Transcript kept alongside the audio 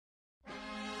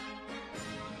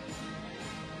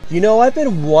You know, I've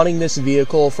been wanting this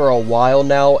vehicle for a while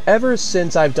now, ever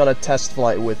since I've done a test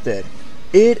flight with it.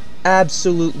 It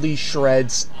absolutely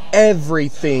shreds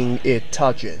everything it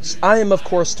touches. I am, of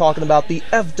course, talking about the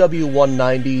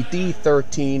FW190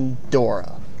 D-13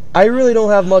 Dora. I really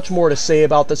don't have much more to say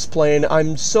about this plane.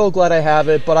 I'm so glad I have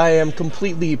it, but I am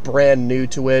completely brand new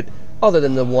to it, other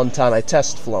than the one time I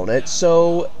test flown it,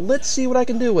 so let's see what I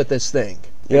can do with this thing.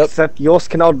 Yep. Except yours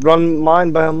can outrun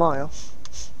mine by a mile.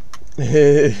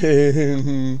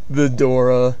 The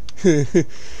Dora.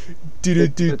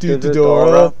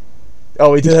 Dora.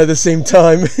 Oh, we did that at the same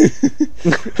time.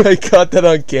 I got that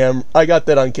on camera. I got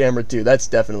that on camera too. That's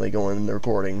definitely going in the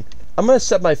recording. I'm gonna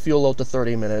set my fuel load to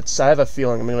 30 minutes. I have a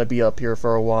feeling I'm gonna be up here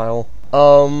for a while.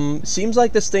 Seems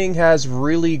like this thing has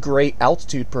really great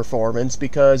altitude performance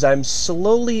because I'm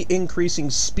slowly increasing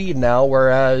speed now,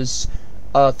 whereas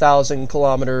 1,000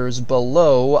 kilometers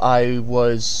below I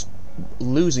was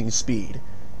losing speed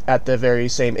at the very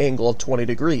same angle of 20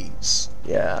 degrees.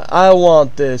 Yeah, I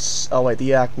want this. Oh wait, the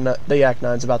Yak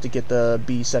 9's about to get the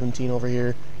B-17 over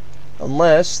here.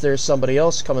 Unless there's somebody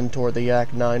else coming toward the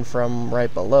Yak 9 from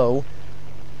right below.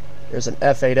 There's an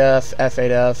F8F,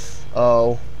 F8F.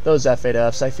 Oh, those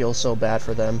F8Fs, I feel so bad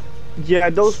for them.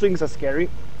 Yeah, those things are scary.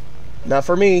 Not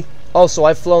for me. Also,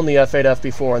 I've flown the F8F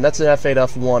before, and that's an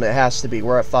F8F1. It has to be.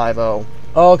 We're at 5-0.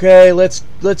 Okay, let's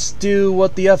do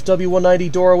what the FW190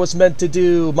 Dora was meant to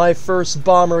do. My first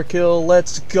bomber kill.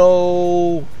 Let's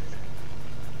go.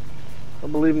 I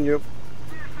believe in you.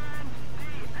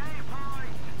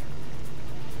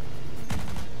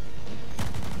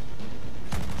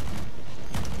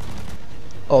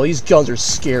 Oh, these guns are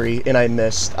scary, and I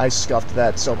missed. I scuffed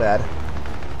that so bad.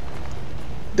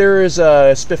 There is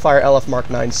a Spitfire LF Mark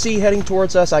 9C heading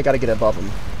towards us. I gotta get above him.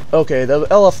 Okay, the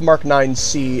LF Mark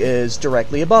 9C is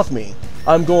directly above me.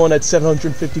 I'm going at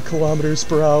 750 kilometers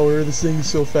per hour. This thing's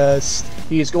so fast.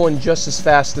 He's going just as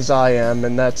fast as I am,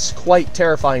 and that's quite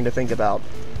terrifying to think about.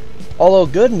 Although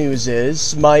good news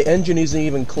is, my engine isn't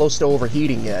even close to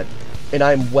overheating yet, and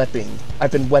I'm wepping.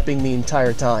 I've been wepping the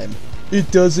entire time.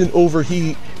 It doesn't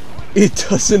overheat. It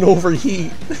doesn't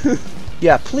overheat.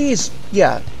 Yeah, please,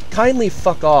 yeah, kindly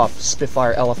fuck off,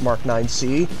 Spitfire LF Mark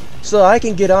 9C, so that I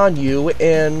can get on you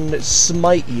and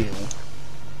smite you.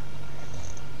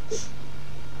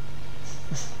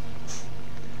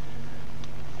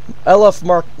 This LF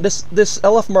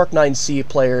Mark 9C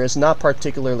player is not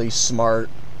particularly smart.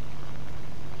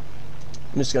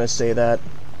 I'm just gonna say that.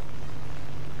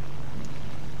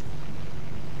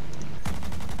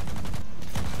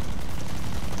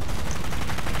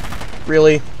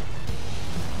 Really?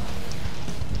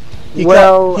 He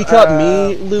cut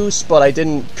me loose, but I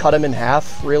didn't cut him in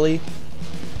half, really?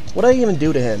 What did I even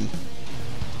do to him?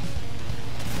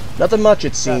 Nothing much,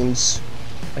 it seems.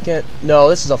 I can't... No,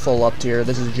 this is a full up tier.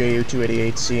 This is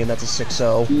JU-288C, and that's a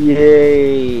 6.0.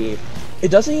 Yay! It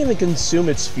doesn't even consume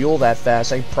its fuel that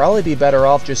fast. I'd probably be better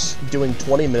off just doing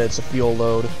 20 minutes of fuel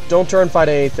load. Don't turn fight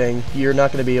anything. You're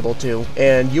not going to be able to.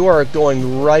 And you are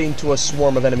going right into a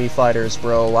swarm of enemy fighters,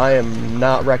 bro. I am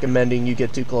not recommending you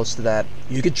get too close to that.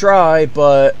 You could try,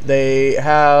 but they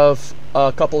have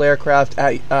a couple aircraft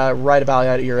at right about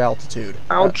at your altitude.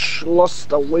 Ouch,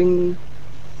 lost a wing.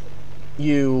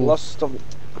 You... Lost a...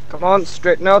 Come on,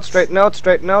 straighten out, straighten out,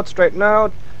 straighten out, straighten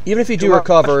out. Even if you do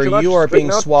recover, you are being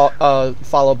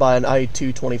followed by an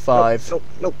I-225.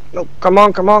 No. Come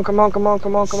on. Come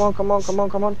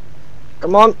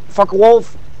on, fuck a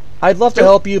wolf. I'd love to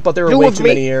help you, but there are way too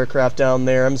many aircraft down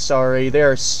there. I'm sorry. They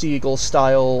are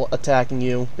seagull-style attacking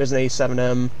you. There's an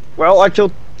A-7M. Well, I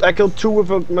killed two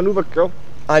with a maneuver kill.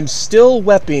 I'm still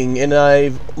wepping, and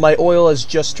my oil has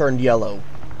just turned yellow.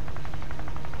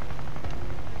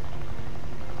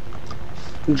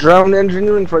 Drown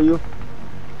engineering for you.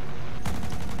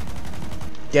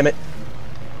 Damn it.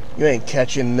 You ain't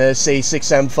catching this,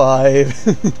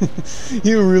 A6M5.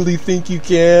 You really think you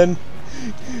can?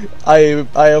 I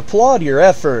applaud your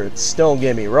efforts, don't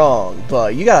get me wrong,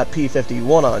 but you got a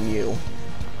P-51 on you.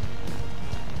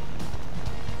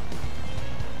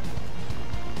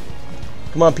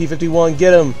 Come on, P-51,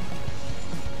 get him.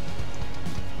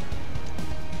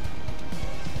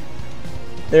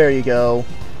 There you go.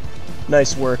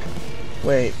 Nice work.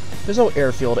 Wait, there's no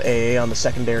airfield AA on the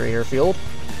secondary airfield.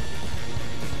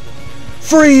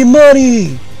 Free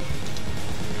money!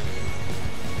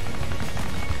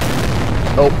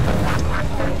 Oh.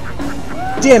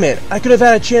 Damn it! I could have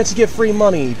had a chance to get free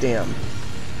money, damn.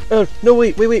 Oh, no,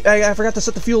 wait, I forgot to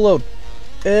set the fuel load.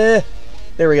 There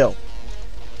we go.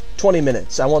 20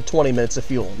 minutes. I want 20 minutes of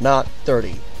fuel, not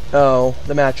 30. Oh,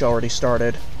 the match already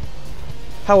started.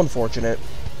 How unfortunate.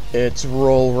 Its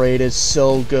roll rate is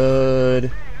so good.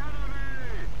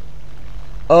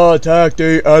 Attack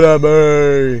the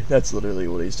enemy! That's literally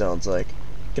what he sounds like.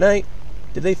 Can I...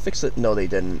 Did they fix it? No, they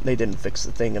didn't. They didn't fix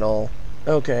the thing at all.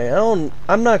 Okay,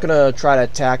 I'm not gonna try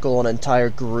to tackle an entire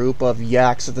group of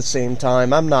yaks at the same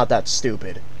time. I'm not that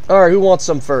stupid. Alright, who wants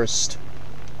some first?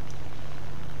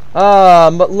 Ah,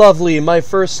 lovely, my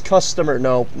first customer.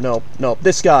 No, no, no,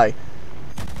 this guy.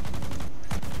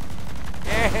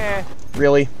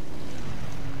 Really?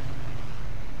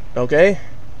 Okay.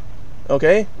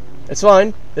 Okay. It's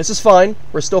fine. This is fine.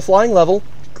 We're still flying level.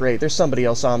 Great, there's somebody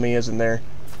else on me, isn't there?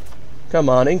 Come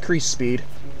on, increase speed.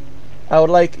 I would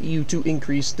like you to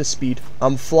increase the speed.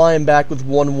 I'm flying back with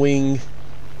one wing.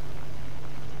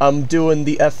 I'm doing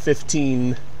the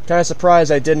F-15. Kinda surprised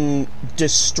I didn't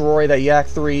destroy that Yak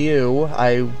 3U.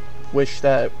 I wish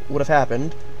that would have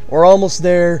happened. We're almost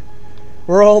there.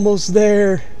 We're almost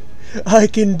there. I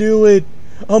can do it.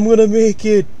 I'm gonna make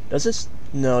it. Does this?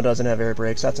 No, it doesn't have air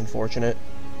brakes. That's unfortunate.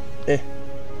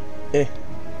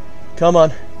 Come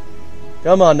on.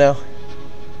 Come on now.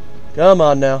 Come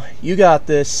on now. You got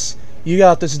this. You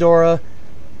got this, Dora.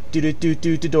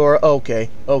 Dora. Okay.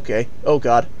 Okay. Oh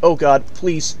god. Oh god.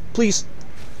 Please. Please.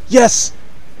 Yes!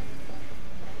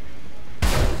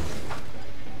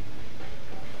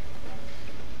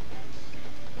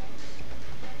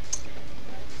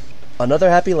 Another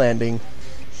happy landing.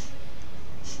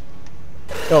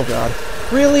 Oh god.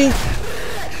 Really?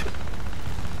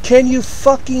 Can you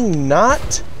fucking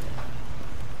not?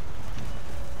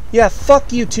 Yeah,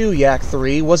 fuck you too, Yak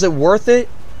 3. Was it worth it?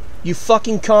 You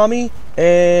fucking commie?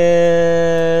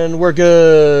 And we're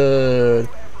good.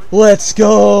 Let's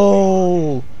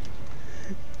go!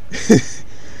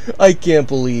 I can't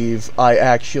believe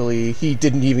he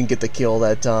didn't even get the kill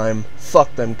that time.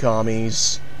 Fuck them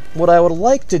commies. What I would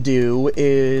like to do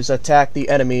is attack the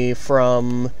enemy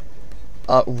from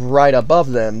right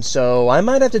above them, so I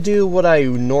might have to do what I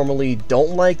normally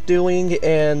don't like doing,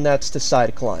 and that's to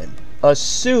side climb.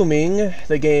 Assuming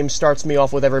the game starts me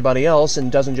off with everybody else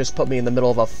and doesn't just put me in the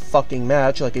middle of a fucking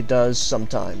match like it does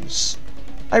sometimes.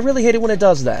 I really hate it when it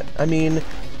does that. I mean,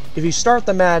 if you start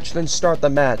the match, then start the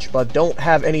match, but don't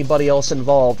have anybody else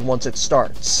involved once it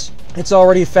starts. It's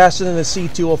already faster than the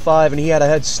C-205 and he had a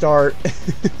head start.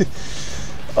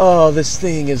 Oh, this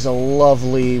thing is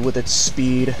lovely with its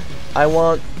speed. I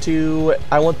want to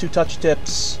touch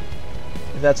tips,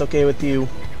 if that's okay with you.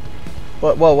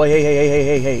 But, whoa, wait,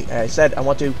 hey, I said I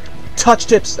want to touch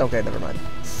tips. Okay, never mind.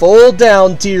 Full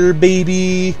down tier,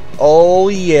 baby. Oh,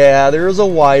 yeah, there's a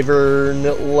wyvern.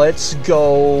 Let's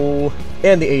go.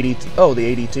 And the 80, oh, the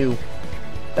 82.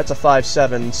 That's a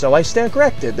 5.7, so I stand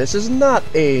corrected. This is not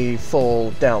a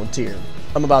full down tier.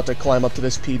 I'm about to climb up to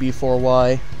this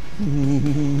PB4Y.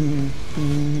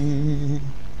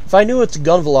 If I knew its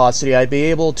gun velocity, I'd be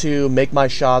able to make my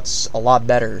shots a lot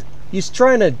better. He's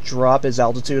trying to drop his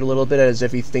altitude a little bit as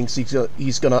if he thinks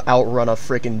he's gonna outrun a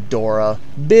frickin' Dora.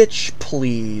 Bitch,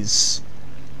 please.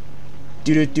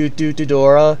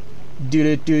 Dora.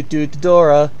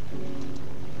 Dora.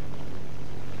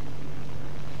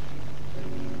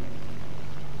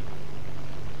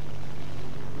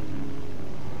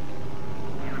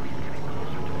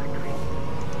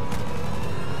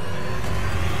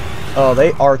 Oh,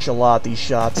 they arch a lot, these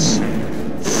shots.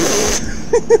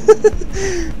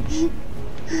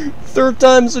 Third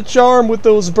time's a charm with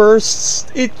those bursts.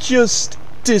 It just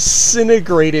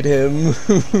disintegrated him.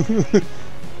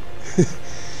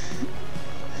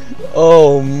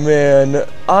 Oh man,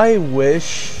 I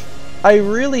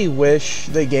really wish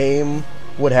the game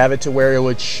would have it to where it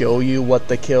would show you what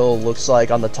the kill looks like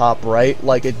on the top right,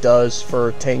 like it does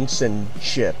for tanks and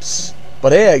ships.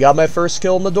 But hey, I got my first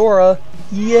kill in the Dora.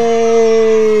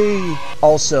 Yay!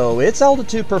 Also, its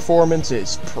altitude performance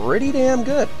is pretty damn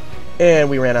good. And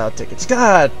we ran out of tickets.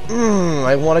 God,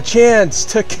 I want a chance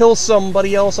to kill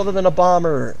somebody else other than a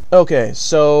bomber. Okay,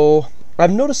 so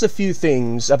I've noticed a few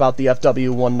things about the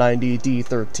FW-190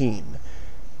 D-13.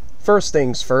 First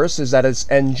things first is that its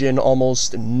engine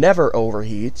almost never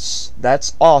overheats.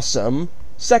 That's awesome.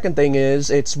 Second thing is,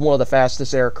 it's one of the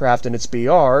fastest aircraft in its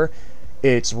BR.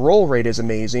 Its roll rate is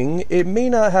amazing. It may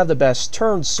not have the best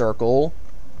turn circle,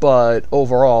 but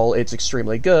overall it's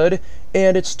extremely good.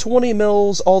 And its 20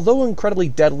 mils, although incredibly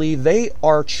deadly, they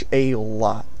arch a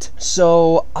lot.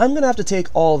 So I'm gonna have to take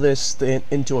all this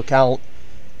into account,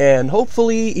 and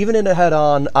hopefully, even in a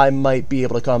head-on, I might be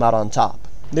able to come out on top.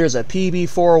 There's a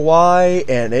PB4Y,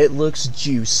 and it looks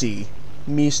juicy.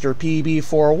 Mr.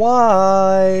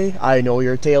 PB4Y, I know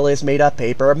your tail is made of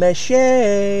paper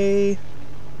mache.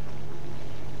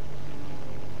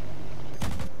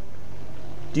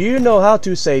 Do you know how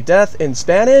to say death in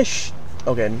Spanish?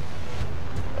 Again.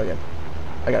 I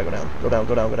gotta go down. Go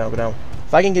down.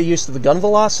 If I can get used to the gun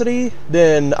velocity,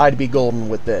 then I'd be golden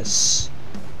with this.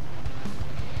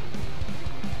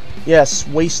 Yes,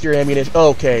 waste your ammunition.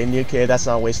 Okay, that's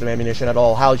not a waste of ammunition at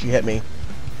all. How'd you hit me?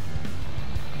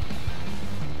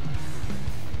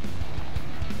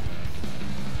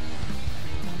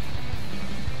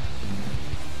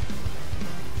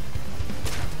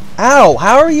 Ow!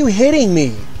 How are you hitting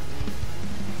me?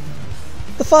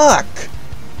 The fuck?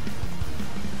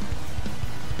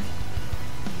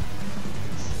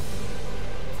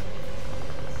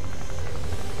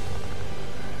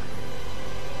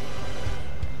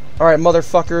 Alright,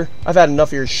 motherfucker. I've had enough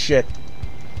of your shit.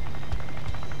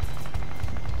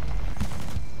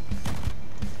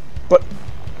 But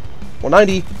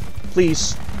 190,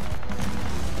 please.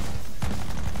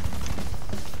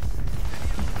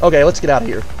 Okay, let's get out of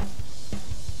here.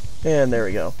 And there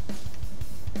we go.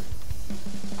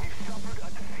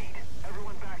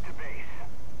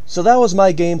 So that was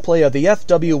my gameplay of the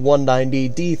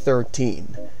FW190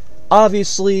 D-13.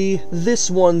 Obviously, this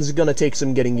one's gonna take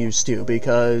some getting used to,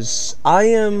 because I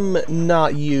am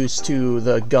not used to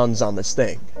the guns on this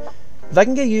thing. If I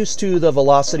can get used to the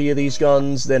velocity of these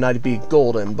guns, then I'd be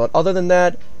golden, but other than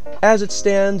that, as it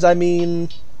stands, I mean,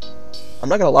 I'm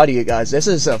not gonna lie to you guys, this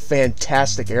is a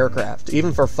fantastic aircraft,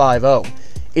 even for 5.0.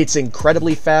 It's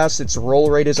incredibly fast, its roll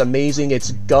rate is amazing,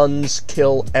 its guns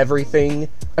kill everything.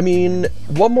 I mean,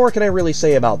 what more can I really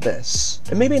say about this?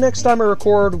 And maybe next time I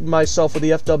record myself with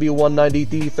the FW190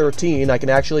 D-13, I can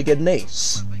actually get an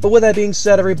ace. But with that being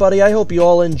said, everybody, I hope you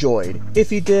all enjoyed.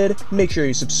 If you did, make sure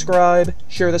you subscribe,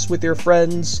 share this with your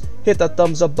friends, hit that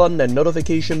thumbs up button and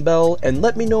notification bell, and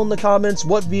let me know in the comments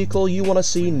what vehicle you want to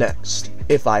see next.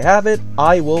 If I have it,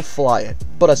 I will fly it.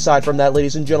 But aside from that,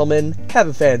 ladies and gentlemen, have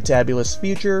a fantabulous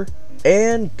future,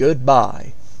 and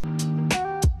goodbye.